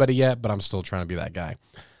know anybody yet, but I'm still trying to be that guy.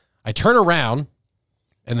 I turn around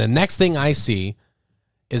and the next thing I see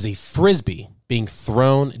is a frisbee being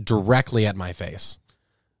thrown directly at my face.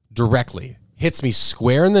 Directly. Hits me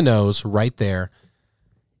square in the nose right there.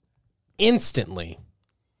 Instantly,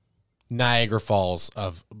 Niagara Falls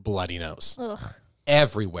of bloody nose. Ugh.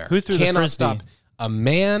 Everywhere. Who threw the Cannot frisbee? stop. A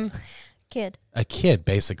man. Kid. A kid,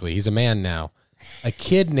 basically. He's a man now. A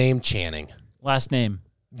kid named Channing. Last name.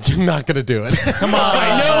 You're not going to do it. Come on.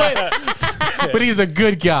 I know it. But he's a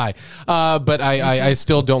good guy. But I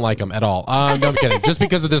still don't like him at all. No, I'm kidding. Just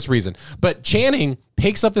because of this reason. But Channing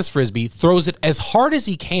picks up this frisbee, throws it as hard as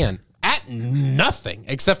he can at nothing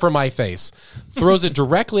except for my face. Throws it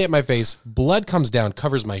directly at my face. Blood comes down,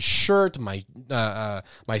 covers my shirt, my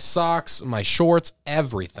socks, my shorts,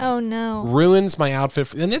 everything. Oh, no. Ruins my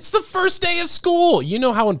outfit. And it's the first day of school. You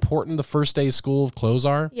know how important the first day of school clothes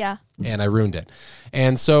are? Yeah. And I ruined it.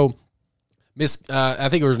 And so I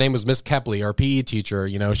think her name was Miss Kepley, our PE teacher.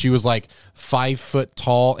 She was like 5 foot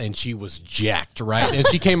tall and she was jacked, right? And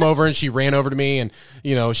she came over and she ran over to me and,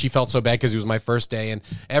 she felt so bad because it was my first day and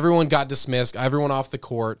everyone got dismissed, everyone off the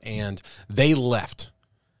court and they left.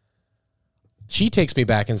 She takes me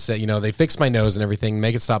back and said, they fix my nose and everything,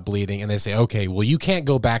 make it stop bleeding. And they say, okay, well, you can't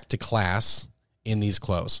go back to class in these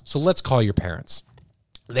clothes. So let's call your parents.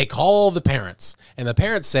 They call the parents and the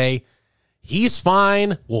parents say, he's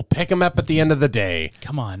fine. We'll pick him up at the end of the day.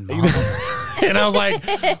 Come on, Mom. And I was like,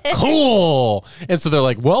 cool. And so they're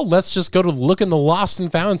like, well, let's just go to look in the lost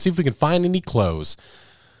and found and see if we can find any clothes.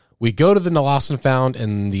 We go to the lost and found,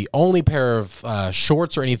 and the only pair of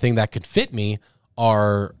shorts or anything that could fit me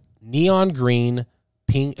are neon green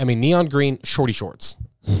shorty shorts.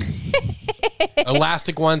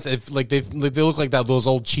 Elastic ones, they look like that. Those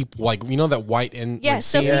old cheap, that white and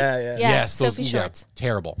Sophie. yes, Sophie shorts.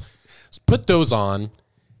 Terrible. Put those on,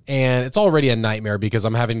 and it's already a nightmare because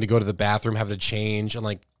I'm having to go to the bathroom, have to change,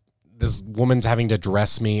 and this woman's having to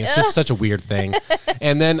dress me. It's just such a weird thing.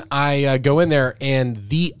 And then I go in there, and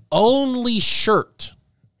the only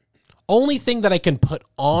thing that I can put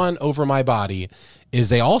on over my body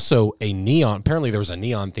is a neon. Apparently, there was a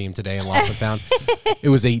neon theme today in Lost and Found. It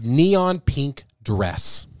was a neon pink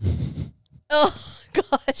dress. Oh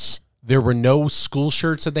gosh. There were no school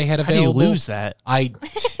shirts that they had available. How do you lose that? I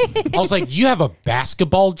was like, do you have a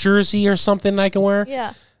basketball jersey or something I can wear?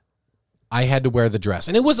 Yeah. I had to wear the dress.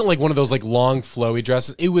 And it wasn't like one of those long flowy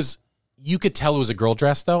dresses. It was, you could tell it was a girl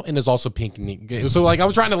dress though. And it was also pink and neat. So I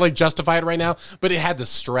was trying to justify it right now, but it had the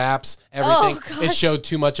straps, everything. Oh, gosh. It showed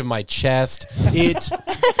too much of my chest. You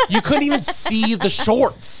couldn't even see the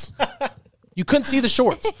shorts. You couldn't see the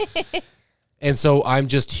shorts. And so I'm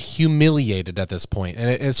just humiliated at this point, and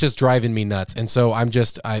it's just driving me nuts. And so I'm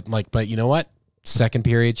like, but you know what? Second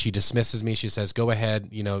period, she dismisses me. She says, go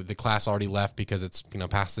ahead. The class already left because it's,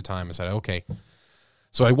 past the time. I said, okay.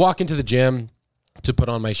 So I walk into the gym to put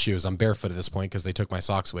on my shoes. I'm barefoot at this point because they took my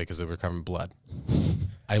socks away because they were covered in blood.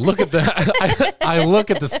 I look at I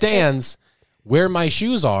look at the stands where my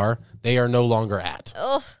shoes are. They are no longer at.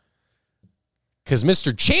 Ugh. Because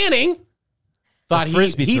Mr. Channing thought the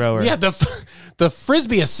frisbee thrower. Yeah, the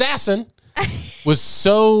frisbee assassin was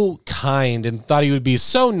so kind and thought he would be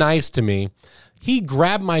so nice to me. He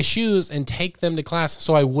grabbed my shoes and take them to class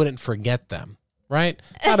so I wouldn't forget them, right?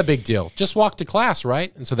 Not a big deal. Just walk to class,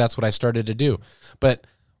 right? And so that's what I started to do. But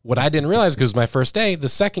what I didn't realize, because it was my first day, the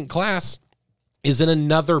second class is in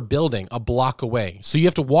another building a block away. So you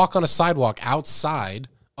have to walk on a sidewalk outside,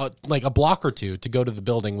 like a block or two, to go to the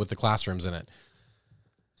building with the classrooms in it.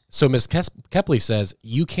 So Miss Kepley says,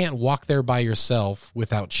 you can't walk there by yourself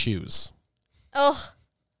without shoes. Oh.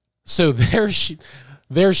 So there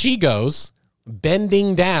she goes,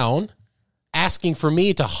 bending down asking for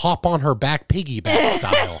me to hop on her back piggyback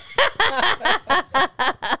style.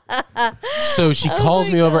 So she calls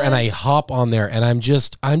me over and I hop on there and I'm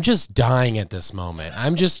just dying at this moment.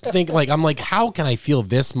 I'm just thinking I'm like, how can I feel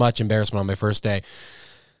this much embarrassment on my first day?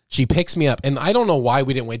 She picks me up and I don't know why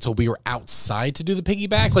we didn't wait till we were outside to do the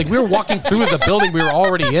piggyback. Like we were walking through the building we were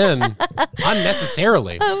already in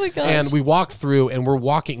unnecessarily. Oh my gosh. And we walk through and we're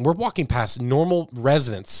walking past normal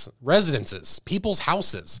residences, people's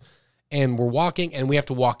houses. And we're walking and we have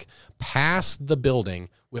to walk past the building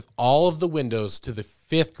with all of the windows to the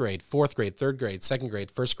 5th grade, 4th grade, 3rd grade, 2nd grade,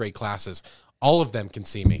 1st grade classes. All of them can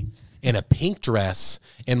see me in a pink dress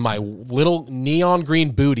and my little neon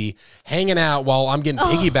green booty hanging out while I'm getting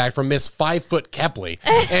piggybacked from Miss 5-foot Kepley.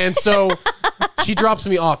 And so she drops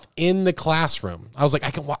me off in the classroom. I was like,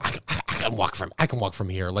 I can walk from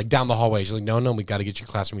here, like down the hallway. She's like, no, we got to get your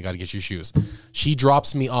classroom. We got to get your shoes. She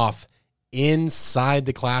drops me off inside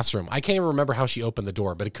the classroom. I can't even remember how she opened the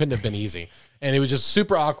door, but it couldn't have been easy. And it was just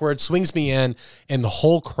super awkward, swings me in, and the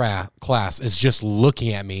whole class is just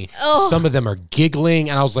looking at me. Oh. Some of them are giggling,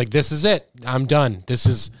 and I was like, this is it. I'm done. This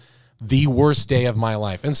is the worst day of my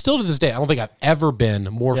life. And still to this day, I don't think I've ever been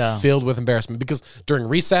more filled with embarrassment because during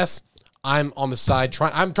recess, I'm on the side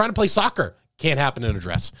I'm trying to play soccer. Can't happen in a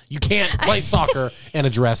dress. You can't play soccer in a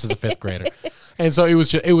dress as a 5th grader. And so it was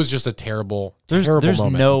just a terrible moment. There's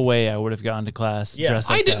no way I would have gone to class dressed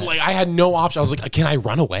like that. I had no option. I was like, can I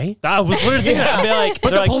run away? I was literally thinking that. I'd be like,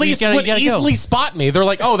 but the police would easily spot me. They're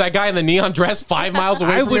like, oh, that guy in the neon dress 5 miles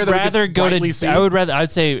away from here that we could see.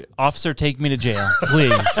 I'd say, officer, take me to jail,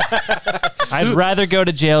 please. I'd rather go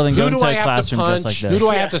to jail than go into a classroom dressed like this. Who do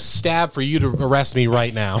I have to stab for you to arrest me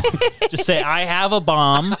right now? Just say, I have a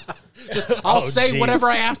bomb. I'll say whatever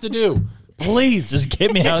I have to do. Please. Just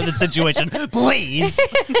get me out of the situation. Please.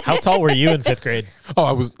 How tall were you in 5th grade?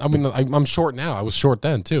 Oh, I'm short now. I was short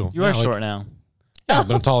then too. You are short now. Yeah,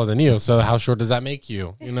 but I'm taller than you. So how short does that make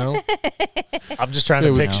you? You know? I'm just trying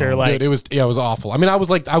to picture dude, it was awful. I mean, I was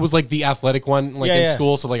like the athletic one in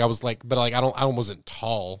school. So I was like, but like I wasn't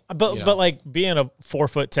tall. But like being a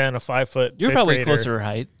 4'10", a 5 foot. You're probably grader, closer to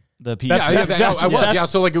height. The piece. I was. Yeah.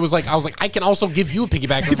 So like it was like I was like I can also give you a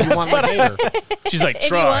piggyback if you want later. She's like,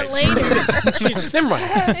 try. Never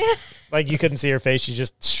mind. Like you couldn't see her face. She's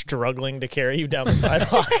just struggling to carry you down the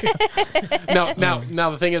sidewalk.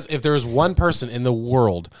 Now the thing is, if there was one person in the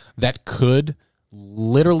world that could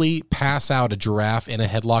literally pass out a giraffe in a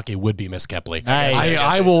headlock, it would be Miss Kepley. Nice.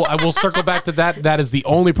 I will circle back to that. That is the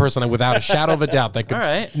only person without a shadow of a doubt that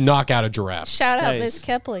could knock out a giraffe. Shout out Miss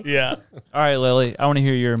Kepley. Yeah. All right, Lily, I want to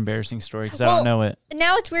hear your embarrassing story because I don't know it.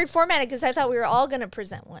 Now it's weird formatted because I thought we were all going to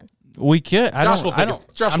present one. We could. I'm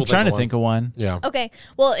trying to one. think of one. Yeah. Okay.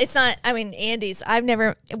 Well, it's not. I mean, Andy's. I've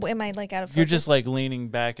never. Am I like out of focus? You're just like leaning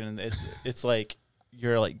back, and it's like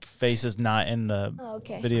your like face is not in the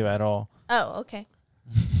video at all. Oh, okay.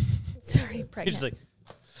 Sorry, pregnant. You're just like.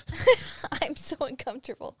 I'm so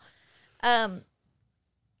uncomfortable.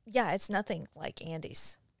 Yeah, it's nothing like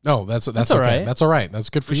Andy's. No, that's all okay. right. That's all right. That's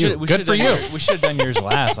good for you. Good for you. We should have done yours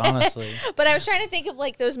last, honestly. But I was trying to think of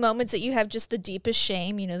like those moments that you have just the deepest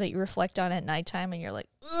shame, that you reflect on at nighttime, and you're like,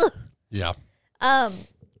 ugh. Yeah.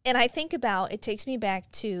 And I think about it takes me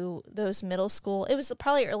back to those middle school. It was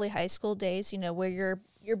probably early high school days, where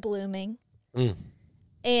you're blooming,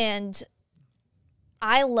 and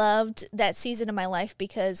I loved that season of my life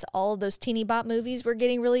because all of those teeny bop movies were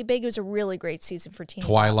getting really big. It was a really great season for teeny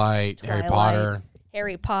Twilight, Harry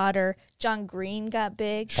Potter. John Green got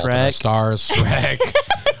big. Shrek. Stars, Shrek.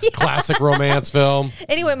 Classic romance film.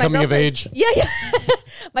 Anyway, my coming of age. Yeah.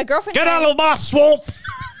 My girlfriend. Get out of my swamp.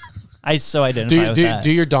 I so identify with that. Do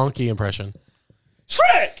your donkey impression.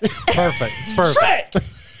 Shrek. Perfect. It's perfect.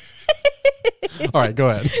 Shrek. All right, go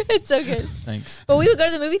ahead. It's so good. Thanks. But we would go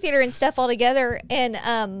to the movie theater and stuff all together,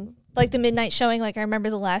 and like the midnight showing. Like I remember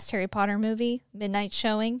the last Harry Potter movie, midnight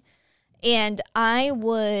showing. And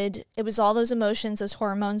it was all those emotions, those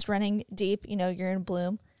hormones running deep, you're in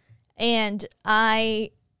bloom. And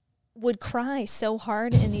I would cry so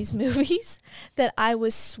hard in these movies that I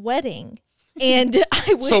was sweating. And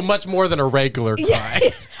I would. So much more than a regular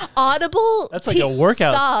cry. Audible. That's like a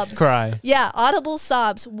workout sobs. Cry. Yeah, audible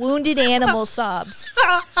sobs, wounded animal sobs.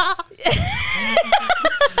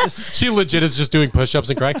 She legit is just doing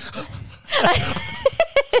push-ups and crying.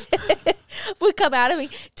 Would come out of me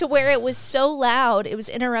to where it was so loud it was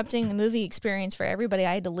interrupting the movie experience for everybody.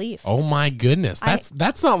 I had to leave. Oh my goodness,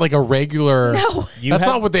 that's not like a regular. No, that's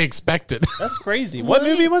not what they expected. That's crazy. What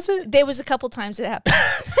movie was it? There was a couple times it happened.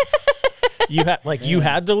 You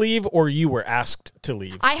had to leave, or you were asked to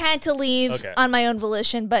leave. I had to leave on my own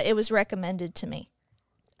volition, but it was recommended to me.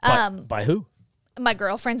 By who? my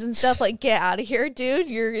girlfriends and stuff, like, get out of here, dude.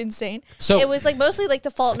 You're insane. So it was like mostly like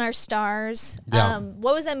The Fault in Our Stars. Yeah.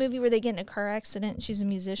 What was that movie where they get in a car accident? She's a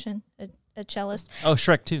musician, a cellist. Oh,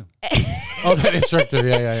 Shrek 2. Oh, that is Shrek 2.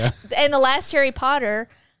 Yeah. And the last Harry Potter,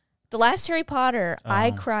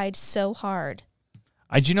 I cried so hard.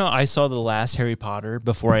 I saw the last Harry Potter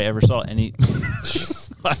before I ever saw any.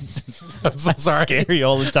 I'm so sorry. Scary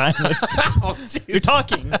all the time. You're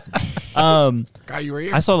talking. God, you were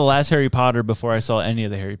here. I saw the last Harry Potter before I saw any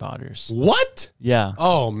of the Harry Potters. What? Yeah,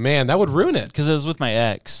 Oh man, that would ruin it. because it was with my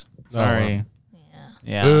ex. wow. Sorry.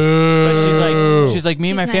 Yeah. Boo. But she's like, me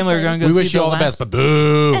and my She's family nice are going to We go see wish you all the last. best, but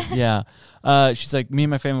boo. Yeah. She's like, me and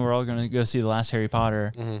my family were all going to go see the last Harry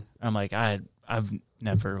Potter. Mm-hmm. I'm like, I've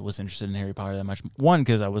never was interested in Harry Potter that much. One,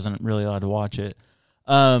 because I wasn't really allowed to watch it.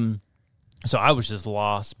 So I was just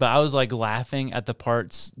lost. But I was like laughing at the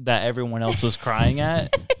parts that everyone else was crying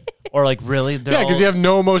at. Or like, really? Yeah, because you have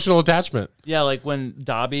no emotional attachment. Yeah, like when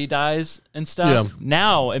Dobby dies and stuff. Yeah.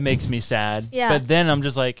 Now it makes me sad. Yeah. But then I'm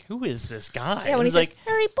just like, who is this guy? Yeah, when he And says it's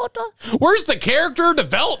Harry Potter. Where's the character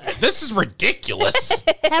development? This is ridiculous.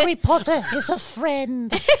 Harry Potter is a friend.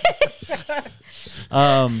 Have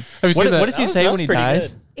you what, seen that? what does he say when he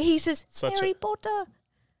dies? He says Such Harry Potter.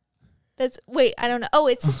 I don't know. Oh,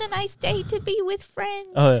 it's such a nice day to be with friends.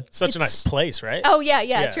 Such a nice place, right? Oh yeah,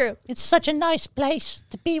 Yeah. true. It's such a nice place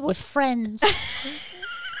to be with friends.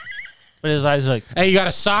 But his eyes are like, Hey, you got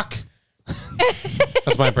a sock?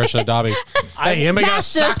 That's my impression of Dobby. Hey, anybody got a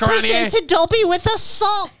Masters sock around here? presented Dobby with a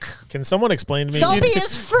sock. Can someone explain to me Dobby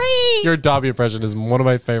is free. Your Dobby impression is one of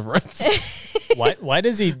my favorites. why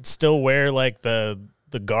does he still wear like the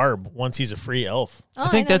garb once he's a free elf? Oh, I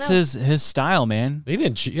think don't that's know. his style, man. They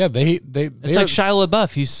didn't. Yeah, they. It's like Shia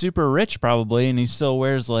LaBeouf. He's super rich probably, and he still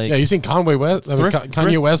wears like. Yeah, you seen Kanye West?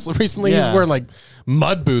 Kanye West recently. He's Yeah. wearing like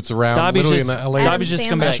mud boots around. Dobby's literally just, in LA Dobby's just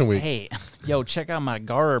gonna be Fashion like, Week. hey, yo, check out my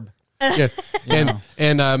garb. Yeah. And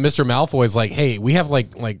Mr. Malfoy's like, hey, we have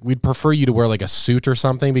like we'd prefer you to wear like a suit or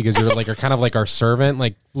something because you're kind of like our servant,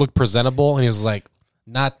 like look presentable. And he was like,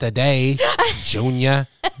 not today, Junior.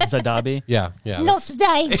 Is that Dobby? Yeah. Not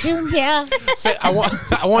today, Junior. Say, I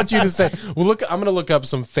want you to say. Well, look, I'm gonna look up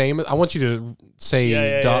some famous. I want you to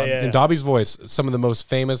say in Dobby's voice some of the most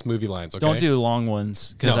famous movie lines. Okay. Don't do long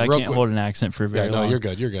ones because No, I real can't quick. hold an accent for very Yeah, no, long. you're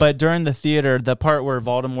good. You're good. But during the theater, the part where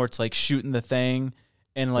Voldemort's like shooting the thing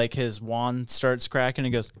and like his wand starts cracking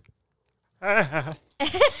and he goes,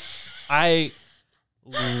 I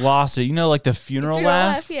lost it. You know, like the funeral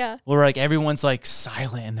laugh? Yeah. Where like everyone's like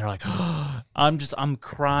silent and they're like, I'm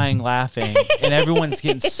crying laughing and everyone's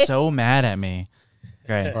getting so mad at me.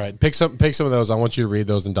 Great. all right, pick some of those. I want you to read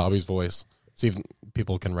those in Dobby's voice. See if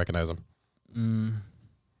people can recognize them.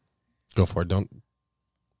 Go for it. Don't.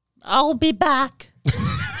 I'll be back.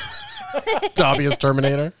 Dobby is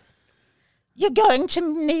Terminator. You're going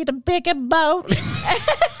to need a bigger boat.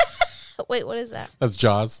 Wait, what is that? That's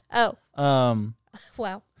Jaws. Oh,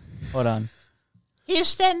 wow. Hold on.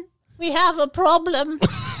 Houston, we have a problem.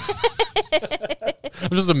 I'm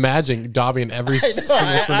just imagining Dobby in every single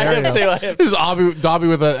scenario. I This is Dobby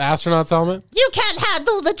with an astronaut's helmet. You can't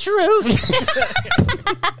handle the truth.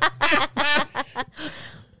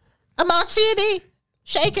 A martini.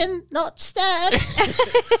 Shaken, not stirred.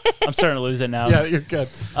 I'm starting to lose it now. Yeah, you're good.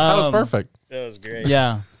 That was perfect. That was great.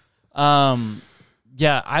 Yeah.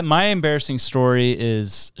 My embarrassing story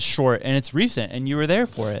is short and it's recent and you were there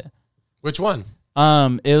for it. Which one?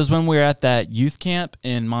 It was when we were at that youth camp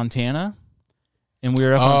in Montana and we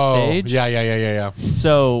were up on stage. Yeah.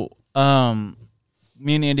 So,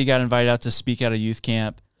 me and Andy got invited out to speak at a youth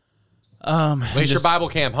camp. Glacier Bible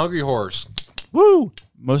Camp, Hungry Horse. Woo!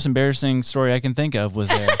 Most embarrassing story I can think of was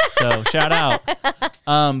there. So shout out.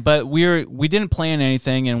 But we didn't plan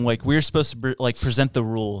anything, and like we were supposed to present the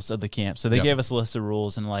rules of the camp. So they Yep. gave us a list of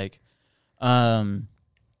rules and like don't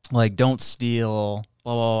steal,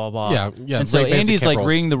 blah blah blah blah. Yeah. And so very basic Andy's camp like rules.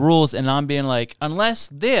 reading the rules, and I'm being like, unless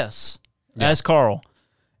this, as Carl,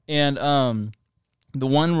 and the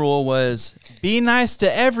one rule was be nice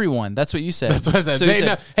to everyone. That's what you said. That's what I said. So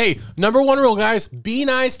you Hey, number one rule, guys, be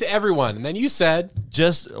nice to everyone. And then you said,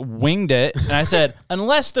 just winged it, and I said,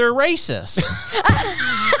 unless they're racist.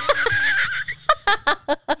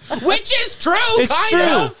 which is true, It's kind true.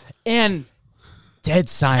 of. And dead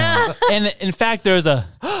silent. And in fact, there was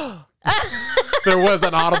There was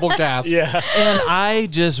an audible gasp. Yeah. and I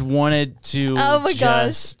just wanted to Oh my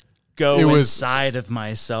just go It was- inside of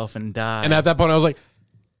myself and die. And at that point, I was like,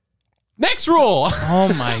 next rule.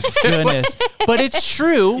 oh my goodness. But it's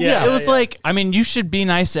true. Yeah, it was yeah. like, I mean, you should be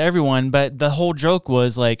nice to everyone, but the whole joke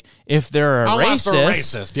was like, if they're a Unless racist, they're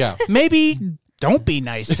racist, yeah. maybe don't be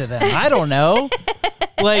nice to them. I don't know.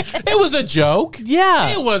 Like, It was a joke. yeah.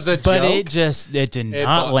 It was a but joke. it did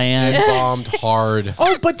not land. It bombed hard.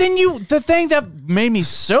 Oh, but then the thing that made me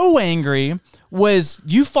so angry was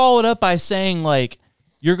you followed up by saying, like,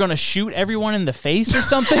 you're going to shoot everyone in the face or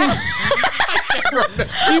something.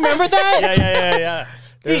 Do you remember that? Yeah.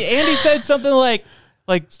 Andy said something like,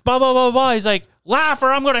 blah, blah, blah, blah. He's like, laugh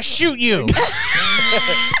or I'm going to shoot you.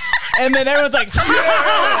 And then everyone's like,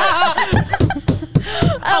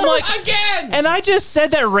 I'm like, Again! and I just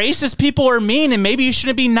said that racist people are mean and maybe you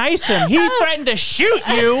shouldn't be nice to him. He threatened to shoot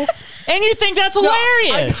you, and you think that's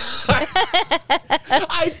hilarious.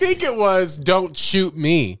 I think it was don't shoot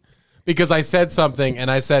me because I said something and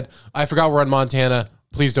I said, I forgot we're in Montana.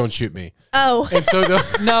 Please don't shoot me. Oh. And so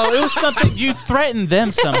No, it was something you threatened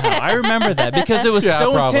them somehow. I remember that because it was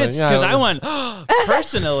so probably. intense. Yeah, Because it I went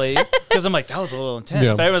personally because I'm like, that was a little intense.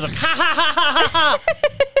 Yeah. But everyone's like, ha ha ha ha ha.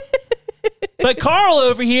 But Carl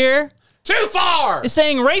over here too far. is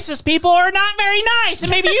saying racist people are not very nice,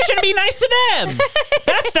 and maybe you shouldn't be nice to them.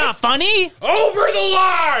 That's not funny. Over the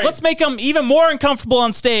line. Let's make them even more uncomfortable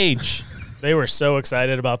on stage. They were so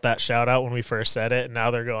excited about that shout out when we first said it, and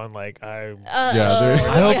now they're going like, Yeah,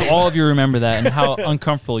 I hope all of you remember that and how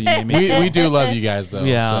uncomfortable you made me. we do love you guys though.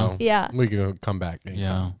 Yeah. So Yeah. we can come back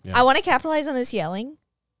anytime. Yeah. I want to capitalize on this yelling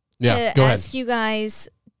Yeah. to Go ahead. ask you guys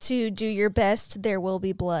to do your best. There will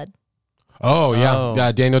be blood. Oh yeah.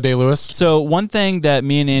 Oh. Daniel Day-Lewis. So one thing that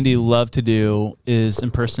me and Andy love to do is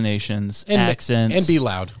impersonations, accents, and be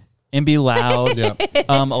loud. and be loud. Yeah.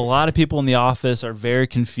 A lot of people in the office are very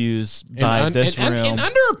confused by this room. And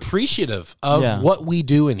underappreciative of Yeah. what we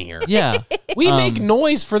do in here. Yeah, We make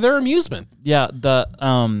noise for their amusement. yeah.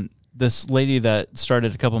 This lady that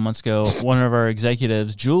started a couple months ago, one of our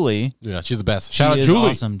executives, Julie. Yeah, she's the best. She Shout out is Julie.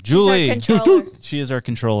 awesome. She's our Julie, controller. she is our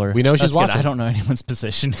controller. We know she's That's good. watching. I don't know anyone's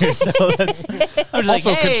position here, so that's. I'm just Also,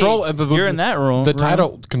 like, hey, control. you're in that room. The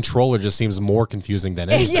title controller just seems more confusing than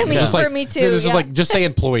anything. Yeah, It's just for me too, This is yeah. like just say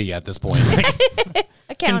employee at this point.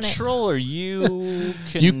 Accountant. controller. You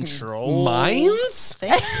You control mines?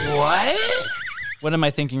 What? What am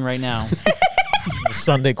I thinking right now? the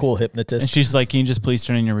Sunday cool And hypnotist. she's like, "Can you just please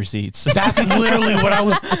turn in your receipts?" That's literally what I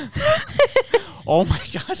was. Oh my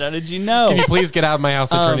gosh, how did you know? Can you please get out of my house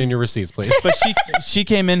to turn in your receipts, please? But she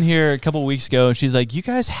came in here a couple weeks ago and she's like, "You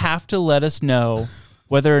guys have to let us know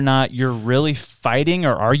whether or not you're really fighting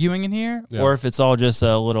or arguing in here, Yeah. or if it's all just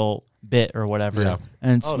a little bit or whatever." Yeah.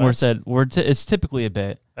 And Oh, we said it's typically a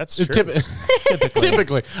bit. That's true.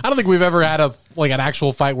 Typically, I don't think we've ever had an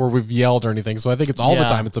actual fight where we've yelled or anything. So I think it's all the Yeah.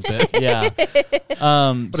 time. It's a bit, Yeah.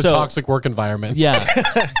 but So a toxic work environment. yeah.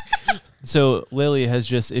 So Lily has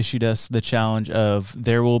just issued us the challenge of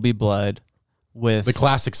 "There Will Be Blood" with The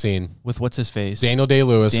classic scene. with what's his face, Daniel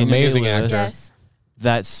Day-Lewis, Daniel amazing Day-Lewis. actor. Yes.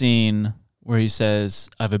 that scene where he says,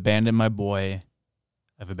 "I've abandoned my boy,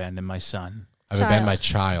 I've abandoned my son, I've abandoned my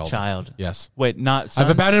child. child." Yes. Wait, not son?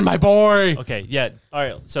 I've abandoned my boy. Okay, yeah. All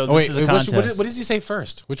right. So Oh, this wait, is a what contest. does he say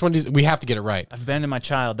first? Which one does we have to get it right? I've abandoned my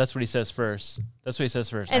child. That's what he says first. That's what he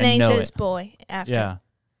says first. And I then he know says it. boy after. Yeah.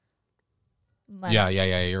 My- Yeah.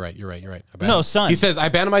 You're right. No, son. He says, I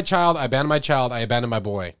abandoned my child, I abandoned my child, I abandoned my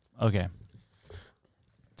boy. Okay.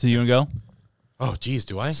 So you want to go? Oh, geez,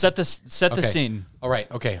 do I? Set the Okay. scene. All right,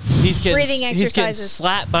 okay. He's getting Breathing he's getting exercises.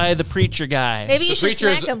 slapped by the preacher guy. Maybe you should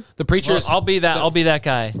smack him. The preacher Well, is, I'll be that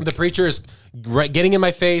guy. the preacher is getting in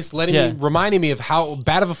my face, reminding me of how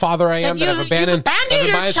bad of a father I am, that I've abandoned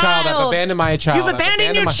my child. I've abandoned my child. You've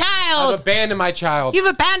abandoned your child. I've abandoned my child. You've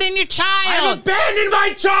abandoned your child. abandoned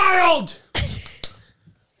my child.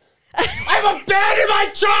 I've abandoned my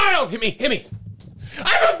child. Hit me.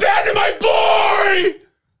 I've abandoned my boy.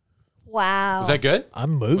 Wow. Was that good?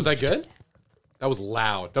 I'm moved. Was that good? That was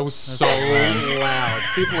loud. That was so loud.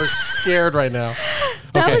 People are scared right now.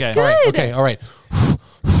 That Okay, was all right. good. Okay, all right.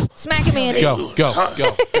 Smack him, Andy. Go.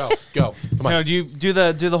 Come on. No, do you do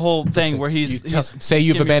the whole thing where he's Say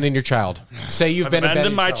you've giving- abandoned your child. Say you've been abandoned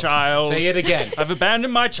abandoned my your child. Say it again. I've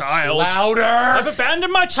abandoned my child. Louder. I've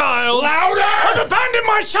abandoned my child. Louder. I've abandoned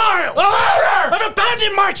my child. Louder. I've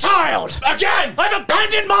abandoned my child. Again. I've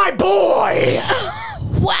abandoned my boy.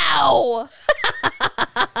 Wow.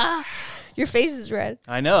 Your face is red.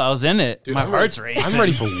 I know. I was in it. My heart's racing. I'm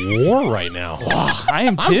ready for war right now. I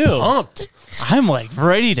am too. Pumped. I'm like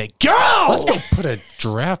ready to go. Let's go put a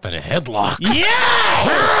giraffe in a headlock. Yeah.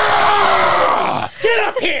 Get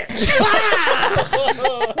up here.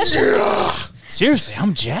 Seriously,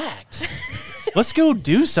 I'm jacked. Let's go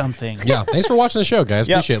do something. Yeah. Thanks for watching the show, guys.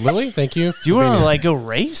 Yep. Appreciate it. Lily, thank you. Do you want to like go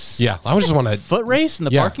race? Yeah. I just want to. Foot race in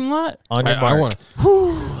the Yeah. parking lot? On your I mark. want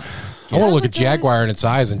to. I want to look at Jaguar in its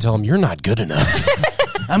eyes and tell him you're not good enough.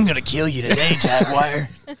 I'm gonna kill you today, Jaguar.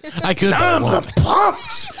 I could. I'm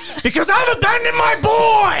pumped because I've abandoned my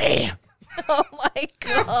boy. Oh my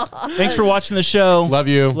god. Thanks for watching the show. Love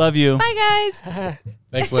you. Love you. Bye guys.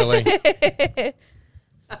 Thanks, Lily.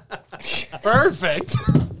 Perfect.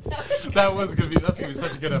 That's gonna be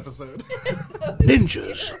such a good episode.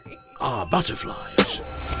 Ninjas are butterflies.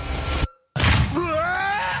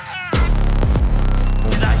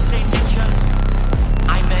 Did I say ninja?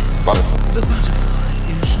 I meant butterfly. The butterfly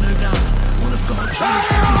is no doubt one of God's most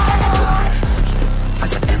beautiful creations. I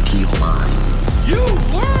said empty your mind. You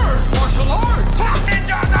learn martial arts.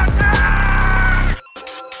 Ninjas are dead!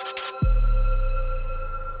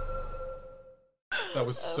 That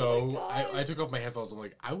was so. I took off my headphones. I'm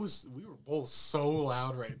like, we were both so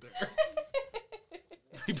loud right there.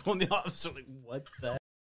 People in the office are like, what the